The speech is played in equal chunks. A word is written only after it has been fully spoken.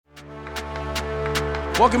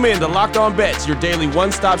Welcome in to Locked On Bets, your daily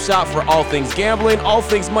one-stop shop for all things gambling, all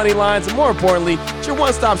things money lines, and more importantly, it's your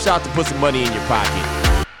one-stop shop to put some money in your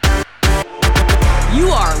pocket. You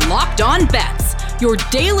are Locked On Bets, your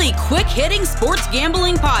daily quick-hitting sports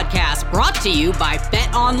gambling podcast brought to you by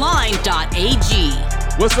BetOnline.ag.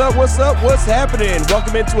 What's up? What's happening?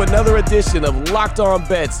 Welcome into another edition of Locked On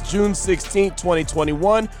Bets, June 16th,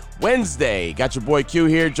 2021, Wednesday. Got your boy Q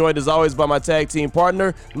here, joined as always by my tag team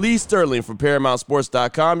partner, Lee Sterling from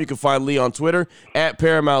ParamountSports.com. You can find Lee on Twitter at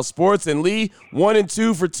Paramount Sports. And Lee,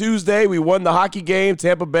 1-2 for Tuesday. We won the hockey game,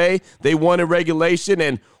 Tampa Bay. They won in regulation,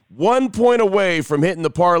 and 1 point away from hitting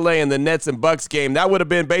the parlay in the Nets and Bucks game. That would have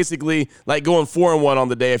been basically like going 4-1 on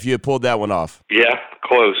the day if you had pulled that one off. Yeah,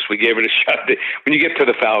 close. We gave it a shot. When you get to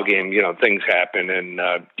the foul game, things happen, and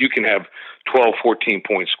you can have 12, 14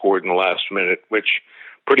 points scored in the last minute, which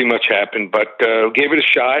pretty much happened. But gave it a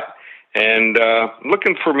shot, and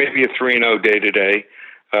looking for maybe a 3-0 day today.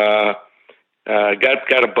 Got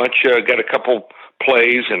a couple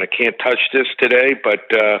plays, and I can't touch this today, but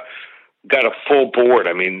got a full board.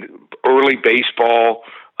 I mean, early baseball.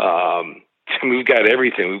 We've got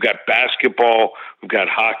everything. We've got basketball. We've got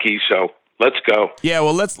hockey. So let's go. Yeah,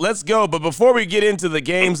 well, let's go. But before we get into the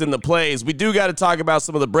games and the plays, we do got to talk about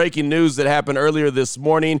some of the breaking news that happened earlier this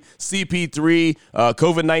morning. CP3,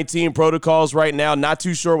 COVID-19 protocols right now. Not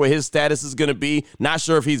too sure what his status is going to be. Not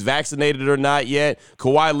sure if he's vaccinated or not yet.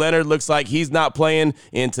 Kawhi Leonard looks like he's not playing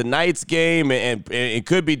in tonight's game, and it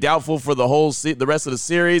could be doubtful for the rest of the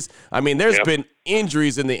series. I mean, there's been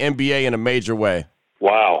injuries in the NBA in a major way.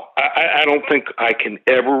 Wow. I don't think I can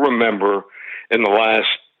ever remember in the last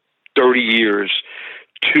 30 years,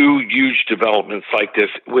 2 huge developments like this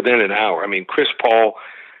within an hour. I mean, Chris Paul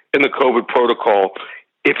in the COVID protocol,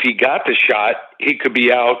 if he got the shot, he could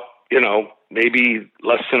be out, maybe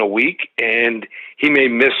less than a week, and he may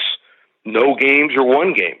miss no games or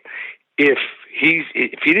one game. If he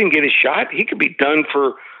didn't get his shot, he could be done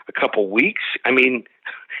for a couple weeks. I mean,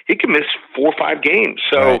 he could miss 4 or 5 games.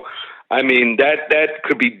 So, right. I mean, that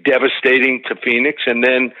could be devastating to Phoenix. And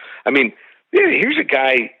then, I mean, yeah, here's a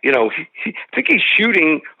guy, I think he's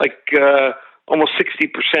shooting like almost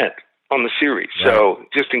 60% on the series. Right. So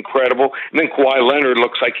just incredible. And then Kawhi Leonard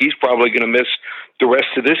looks like he's probably going to miss the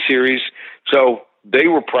rest of this series. So they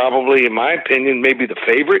were probably, in my opinion, maybe the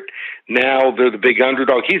favorite. Now they're the big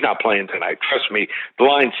underdog. He's not playing tonight. Trust me. The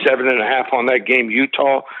line's 7.5 on that game,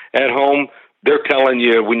 Utah at home. They're telling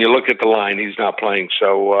you when you look at the line, he's not playing.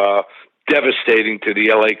 So devastating to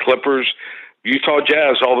the LA Clippers. Utah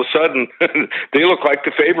Jazz, all of a sudden, they look like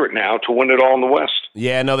the favorite now to win it all in the West.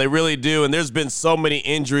 Yeah, no, they really do. And there's been so many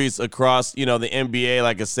injuries across, the NBA,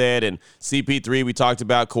 like I said, and CP3, we talked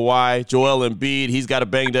about Kawhi, Joel Embiid, he's got a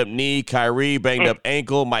banged-up knee, Kyrie, banged-up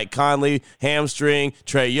ankle, Mike Conley, hamstring,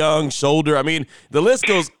 Trae Young, shoulder. I mean, the list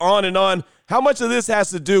goes on and on. How much of this has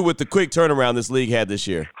to do with the quick turnaround this league had this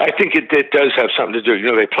year? I think it does have something to do.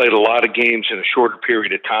 They played a lot of games in a shorter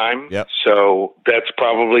period of time. Yep. So that's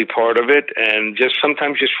probably part of it. And just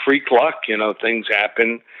sometimes just freak luck, things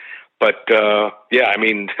happen. But, I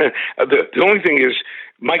mean, the only thing is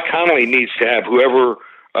Mike Conley needs to have whoever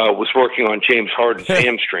was working on James Harden's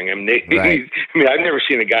hamstring. I mean, I've never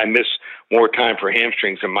seen a guy miss more time for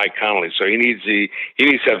hamstrings than Mike Conley. So he needs to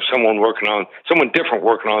have someone different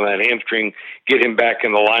working on that hamstring, get him back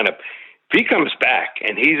in the lineup. If he comes back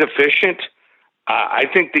and he's efficient, I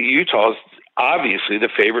think that Utah's obviously the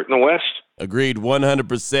favorite in the West. Agreed,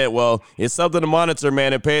 100%. Well, it's something to monitor,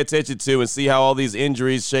 man, and pay attention to and see how all these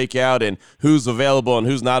injuries shake out and who's available and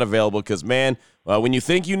who's not available. Because, man, when you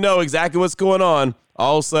think you know exactly what's going on,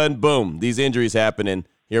 all of a sudden, boom, these injuries happen, and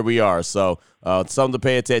here we are. So it's something to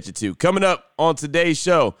pay attention to. Coming up on today's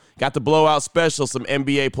show, got the blowout special, some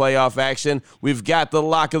NBA playoff action. We've got the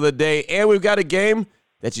lock of the day, and we've got a game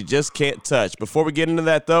that you just can't touch. Before we get into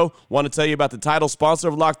that, though, want to tell you about the title sponsor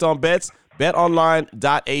of Locked On Bets,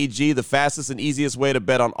 BetOnline.ag, the fastest and easiest way to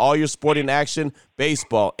bet on all your sporting action,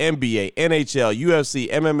 baseball, NBA, NHL, UFC,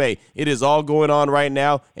 MMA. It is all going on right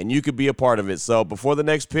now, and you could be a part of it. So before the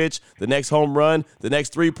next pitch, the next home run, the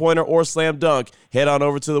next three-pointer, or slam dunk, head on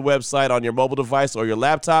over to the website on your mobile device or your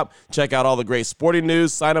laptop. Check out all the great sporting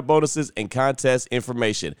news, sign-up bonuses, and contest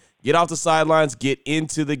information. Get off the sidelines, get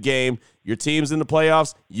into the game. Your team's in the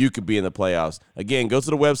playoffs, you could be in the playoffs. Again, go to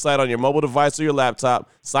the website on your mobile device or your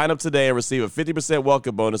laptop, sign up today, and receive a 50%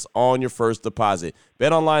 welcome bonus on your first deposit.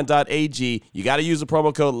 BetOnline.ag, you got to use the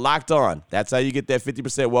promo code LOCKEDON. That's how you get that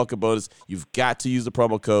 50% welcome bonus. You've got to use the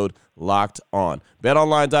promo code LOCKEDON.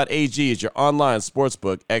 BetOnline.ag is your online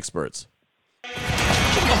sportsbook experts.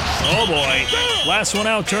 Oh, boy. Last one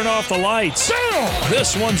out, turn off the lights.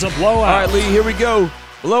 This one's a blowout. All right, Lee, here we go.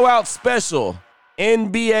 Blowout special.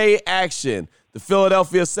 NBA action. The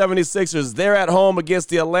Philadelphia 76ers, they're at home against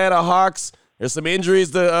the Atlanta Hawks. There's some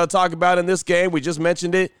injuries to talk about in this game. We just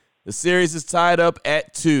mentioned it. The series is tied up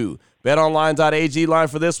at 2. BetOnline.ag line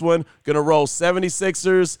for this one. Going to roll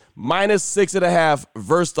 76ers -6.5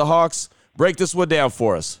 versus the Hawks. Break this one down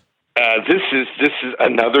for us. This is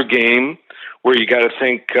another game where you got to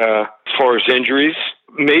think as far as injuries.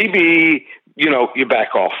 Maybe, you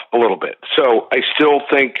back off a little bit. So I still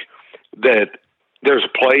think that there's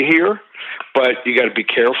a play here, but you got to be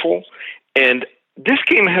careful. And this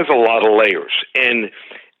game has a lot of layers. And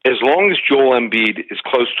as long as Joel Embiid is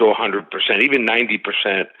close to 100%, even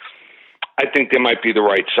 90%, I think they might be the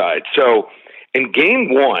right side. So in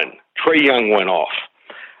game 1, Trae Young went off.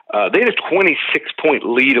 They had a 26-point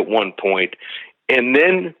lead at one point. And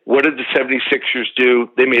then what did the 76ers do?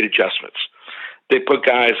 They made adjustments. They put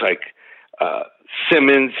guys like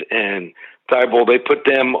Simmons and Thibault, they put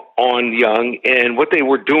them on Young. And what they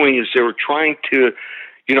were doing is they were trying to,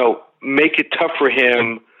 make it tough for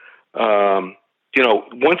him,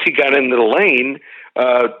 once he got into the lane,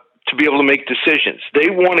 to be able to make decisions. They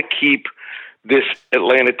want to keep this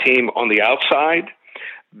Atlanta team on the outside.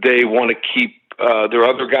 They want to keep their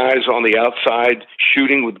other guys on the outside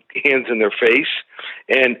shooting with hands in their face.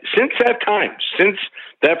 And since that time, since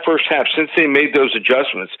that first half, since they made those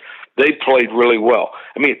adjustments, they played really well.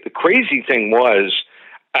 I mean, the crazy thing was,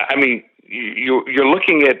 you're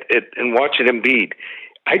looking at and watching Embiid.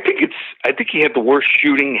 I think he had the worst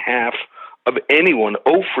shooting half of anyone,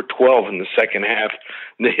 0 for 12 in the second half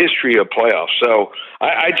in the history of playoffs. So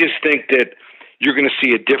I just think that you're going to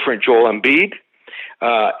see a different Joel Embiid.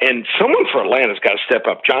 And someone for Atlanta's got to step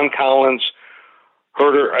up. John Collins,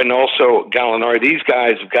 Herter, and also Gallinari. These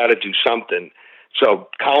guys have got to do something. So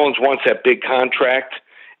Collins wants that big contract.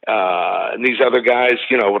 And these other guys,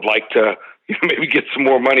 would like to maybe get some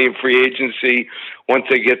more money in free agency once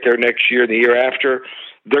they get there next year and the year after.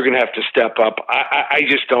 They're going to have to step up. I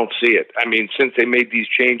just don't see it. I mean, since they made these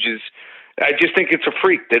changes, I just think it's a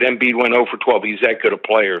freak that Embiid went 0 for 12. He's that good a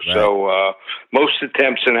player. Right. So most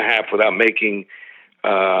attempts and a half without making,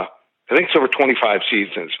 I think it's over 25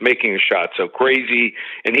 seasons, making a shot. So crazy,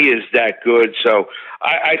 and he is that good. So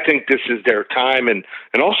I think this is their time. And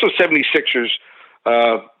also 76ers,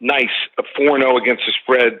 nice, a 4-0 against the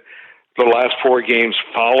spread the last 4 games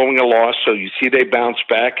following a loss. So you see they bounce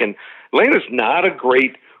back. And Atlanta's not a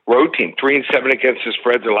great road team, 3-7 against the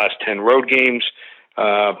spread the last 10 road games.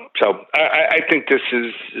 So I think this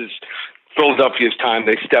is Philadelphia's time.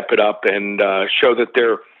 They step it up and show that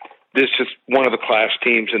this is one of the class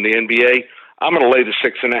teams in the NBA. I'm going to lay the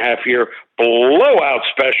 6.5 here. Blowout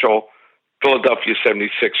special, Philadelphia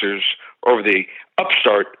 76ers over the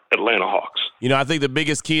upstart Atlanta Hawks. I think the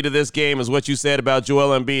biggest key to this game is what you said about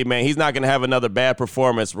Joel Embiid, man. He's not going to have another bad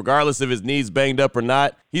performance, regardless if his knee's banged up or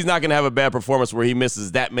not. He's not going to have a bad performance where he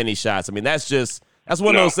misses that many shots. I mean, that's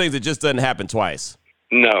one of those things that just doesn't happen twice.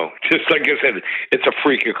 No, just like I said, it's a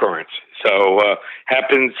freak occurrence. So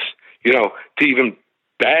happens, to even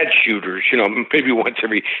bad shooters, maybe once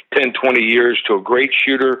every 10, 20 years. To a great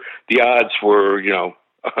shooter, the odds were,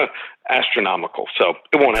 astronomical. So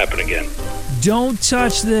it won't happen again. Don't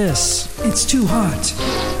touch this. It's too hot.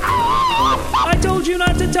 I told you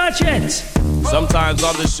not to touch it. Sometimes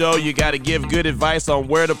on the show, you got to give good advice on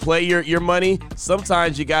where to play your money.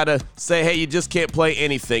 Sometimes you got to say, hey, you just can't play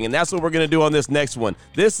anything. And that's what we're going to do on this next one.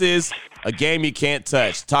 This is a game you can't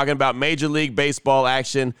touch. Talking about Major League Baseball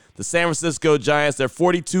action. The San Francisco Giants, they're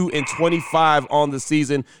 42-25 on the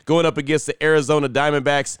season, going up against the Arizona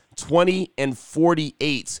Diamondbacks,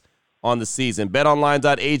 20-48 on the season.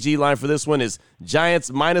 BetOnline.ag line for this one is Giants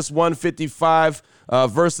 -155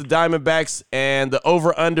 versus the Diamondbacks, and the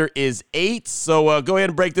over-under is 8. So go ahead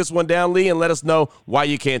and break this one down, Lee, and let us know why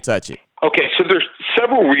you can't touch it. Okay, so there's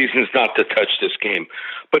several reasons not to touch this game,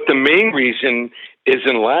 but the main reason is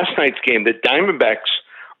in last night's game, the Diamondbacks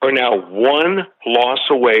are now 1 loss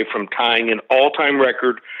away from tying an all-time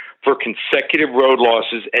record for consecutive road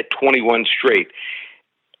losses at 21 straight.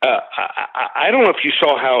 I don't know if you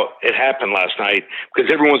saw how it happened last night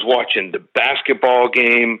because everyone was watching the basketball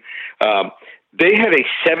game. They had a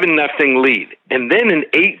 7-0 lead and then an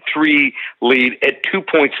 8-3 lead at 2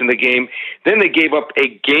 points in the game. Then they gave up a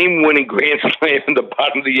game-winning grand slam in the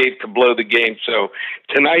bottom of the 8th to blow the game. So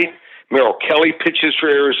tonight, Merrill Kelly pitches for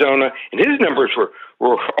Arizona, and his numbers were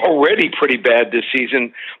already pretty bad this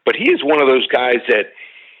season. But he is one of those guys that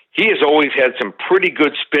he has always had some pretty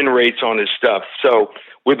good spin rates on his stuff. So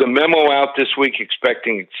with the memo out this week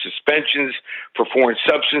expecting suspensions for foreign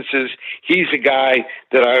substances, he's a guy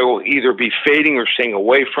that I will either be fading or staying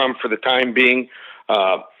away from for the time being.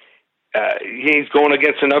 he's going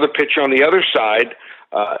against another pitcher on the other side.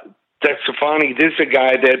 DeSclafani, this is a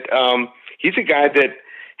guy that he's a guy that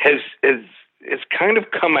has kind of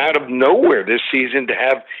come out of nowhere this season to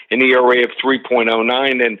have an ERA of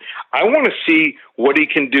 3.09, and I want to see what he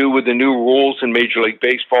can do with the new rules in Major League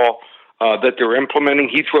Baseball that they're implementing.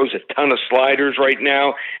 He throws a ton of sliders right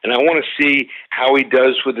now, and I want to see how he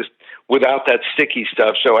does without that sticky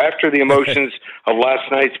stuff. So after the emotions of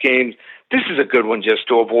last night's game, this is a good one just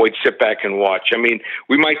to avoid, sit back and watch. I mean,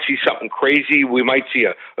 we might see something crazy. We might see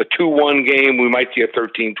a 2-1 game. We might see a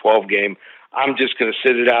 13-12 game. I'm just going to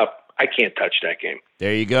sit it out. I can't touch that game.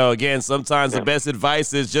 There you go. Again, sometimes the best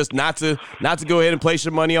advice is just not to go ahead and place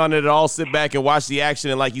your money on it at all. Sit back and watch the action,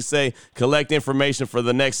 and like you say, collect information for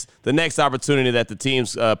the next opportunity that the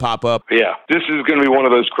teams pop up. Yeah, this is going to be one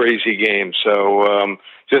of those crazy games. So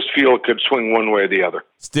just feel it could swing one way or the other.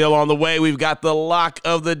 Still on the way, we've got the lock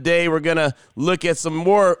of the day. We're going to look at some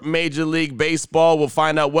more Major League Baseball. We'll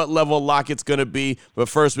find out what level of lock it's going to be. But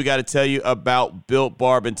first, we got to tell you about Built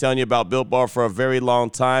Bar. Been telling you about Built Bar for a very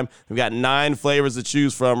long time. We've got 9 flavors to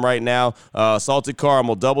choose from right now. Salted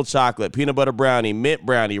caramel, double chocolate, peanut butter brownie, mint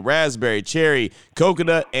brownie, raspberry, cherry,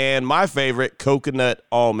 coconut, and my favorite, coconut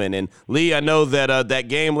almond. And Lee, I know that that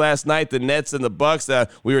game last night, the Nets and the Bucks,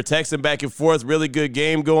 we were texting back and forth. Really good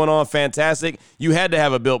game going on. Fantastic. You had to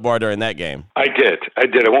have a Built Bar during that game. I did. I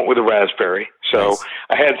went with a raspberry. So nice.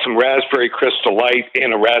 I had some raspberry Crystal Light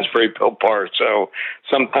and a raspberry Built Bar. So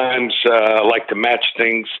sometimes I like to match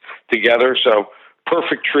things together. So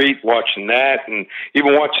perfect treat watching that, and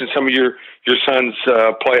even watching some of your son's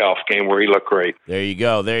playoff game where he looked great. There you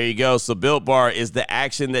go. So Built Bar is the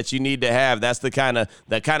action that you need to have. That's the kind of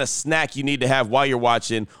snack you need to have while you're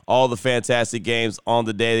watching all the fantastic games on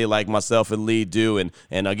the daily, like myself and Lee do. And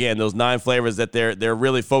again, those 9 flavors that they're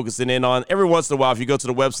really focusing in on. Every once in a while, if you go to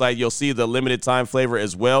the website, you'll see the limited time flavor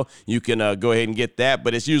as well. You can go ahead and get that,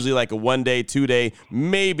 but it's usually like a 1-day, 2-day,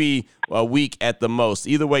 maybe a week at the most.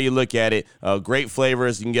 Either way you look at it, great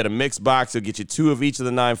flavors. You can get a mixed box. It'll get you 2 of each of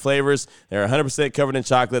the 9 flavors. They're 100% covered in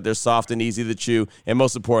chocolate. They're soft and easy to chew. And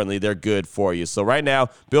most importantly, they're good for you. So right now,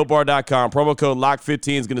 BuiltBar.com, promo code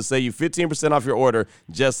LOCK15 is going to save you 15% off your order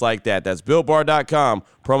just like that. That's BuiltBar.com,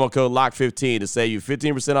 promo code LOCK15 to save you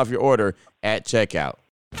 15% off your order at checkout.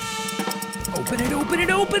 Open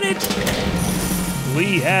it.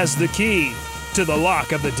 Lee has the key to the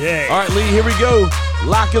lock of the day. All right, Lee, here we go.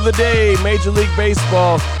 Lock of the day, Major League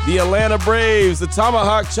Baseball. The Atlanta Braves, the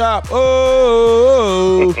Tomahawk Chop.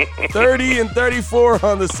 30-34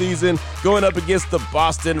 on the season, going up against the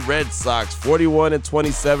Boston Red Sox.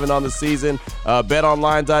 41-27 on the season.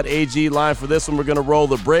 BetOnline.ag line for this one. We're going to roll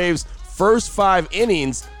the Braves first 5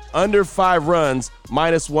 innings, under 5 runs,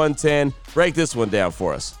 -110. Break this one down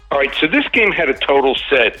for us. All right, so this game had a total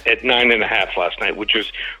set at 9.5 last night, which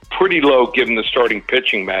was pretty low given the starting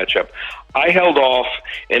pitching matchup. I held off,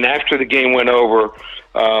 and after the game went over,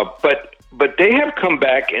 but they have come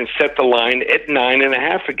back and set the line at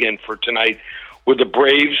 9.5 again for tonight, with the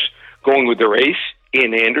Braves going with their ace,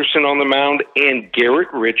 Ian Anderson on the mound, and Garrett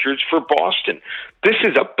Richards for Boston. This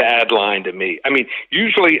is a bad line to me. I mean,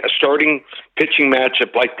 usually a starting pitching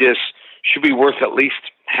matchup like this should be worth at least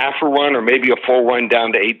half a run or maybe a full run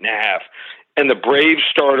down to 8.5. And the Braves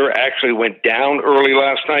starter actually went down early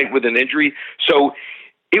last night with an injury. So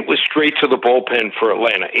it was straight to the bullpen for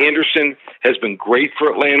Atlanta. Anderson has been great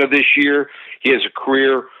for Atlanta this year. He has a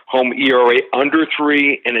career home ERA under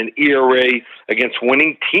 3 and an ERA against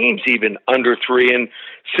winning teams even under 3. And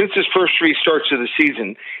since his first 3 starts of the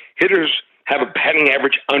season, hitters have a batting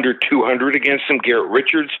average under 200 against him. Garrett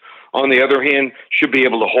Richards, on the other hand, should be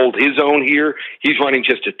able to hold his own here. He's running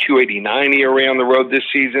just a 2.89 ERA on the road this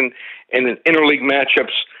season. And in interleague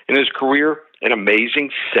matchups in his career, an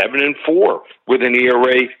amazing 7-4 with an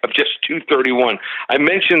ERA of just 2.31. I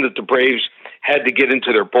mentioned that the Braves had to get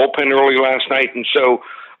into their bullpen early last night, and so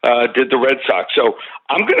did the Red Sox. So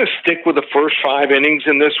I'm going to stick with the first 5 innings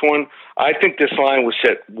in this one. I think this line was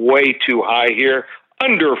set way too high here.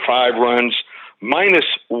 Under 5 runs,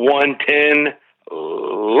 -110,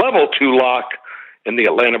 level 2 lock in the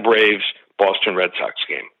Atlanta Braves Boston Red Sox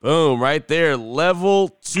game. Boom, right there. Level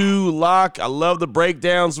 2 lock. I love the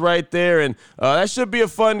breakdowns right there. And that should be a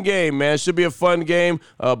fun game, man. It should be a fun game.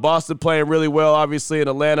 Boston playing really well, obviously. In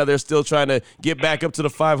Atlanta, they're still trying to get back up to the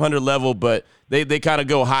 500 level, but they kind of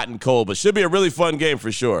go hot and cold. But should be a really fun game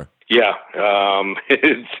for sure. Yeah,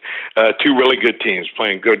 it's 2 really good teams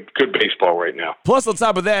playing good baseball right now. Plus, on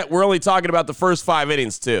top of that, we're only talking about the first 5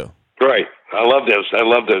 innings, too. Right. I love those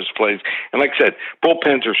plays. And like I said,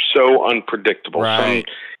 bullpens are so unpredictable. Right.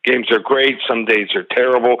 Some games are great, some days are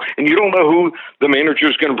terrible, and you don't know who the manager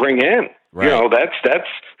is going to bring in. Right. You know, that's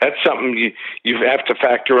That's something you have to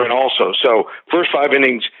factor in also. So first 5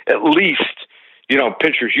 innings, at least,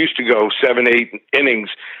 pitchers used to go 7-8 innings.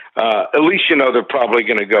 At least they're probably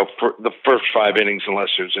going to go for the first 5 innings unless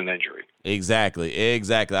there's an injury. Exactly.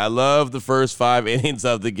 I love the first 5 innings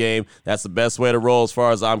of the game. That's the best way to roll as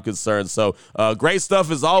far as I'm concerned. So great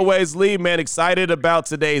stuff as always, Lee. Man, excited about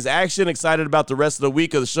today's action, excited about the rest of the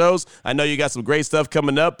week of the shows. I know you got some great stuff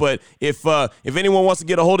coming up, but if anyone wants to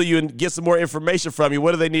get a hold of you and get some more information from you,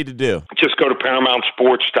 what do they need to do? Just go to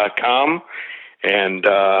ParamountSports.com. And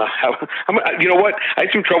you know what? I had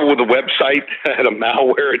some trouble with the website. I had a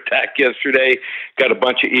malware attack yesterday. Got a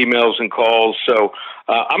bunch of emails and calls. So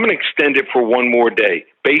I'm going to extend it for one more day.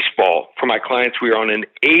 Baseball, for my clients, we are on an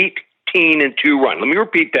 18-2 run. Let me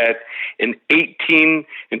repeat that. An 18-2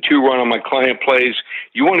 run on my client plays.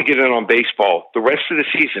 You want to get in on baseball the rest of the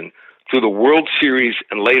season through the World Series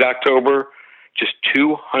in late October, just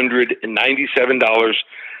 $297.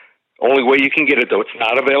 Only way you can get it, though, it's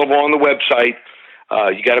not available on the website.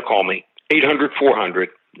 You got to call me,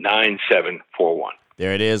 800-400-9741.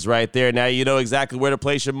 There it is right there. Now you know exactly where to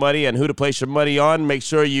place your money and who to place your money on. Make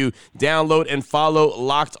sure you download and follow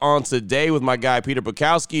Locked On Today with my guy Peter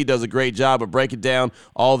Bukowski. He does a great job of breaking down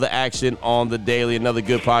all the action on the daily. Another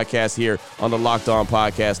good podcast here on the Locked On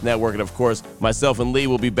Podcast Network. And, of course, myself and Lee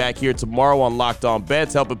will be back here tomorrow on Locked On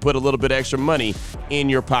Bets, helping put a little bit extra money in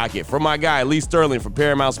your pocket. For my guy, Lee Sterling from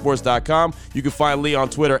ParamountSports.com, you can find Lee on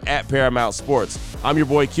Twitter at Paramount Sports. I'm your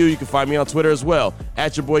boy Q. You can find me on Twitter as well,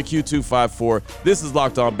 at your boy Q254. This is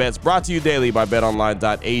Locked On Bets, brought to you daily by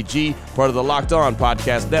BetOnline.ag, part of the Locked On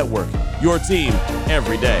Podcast Network. Your team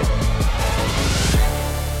every day.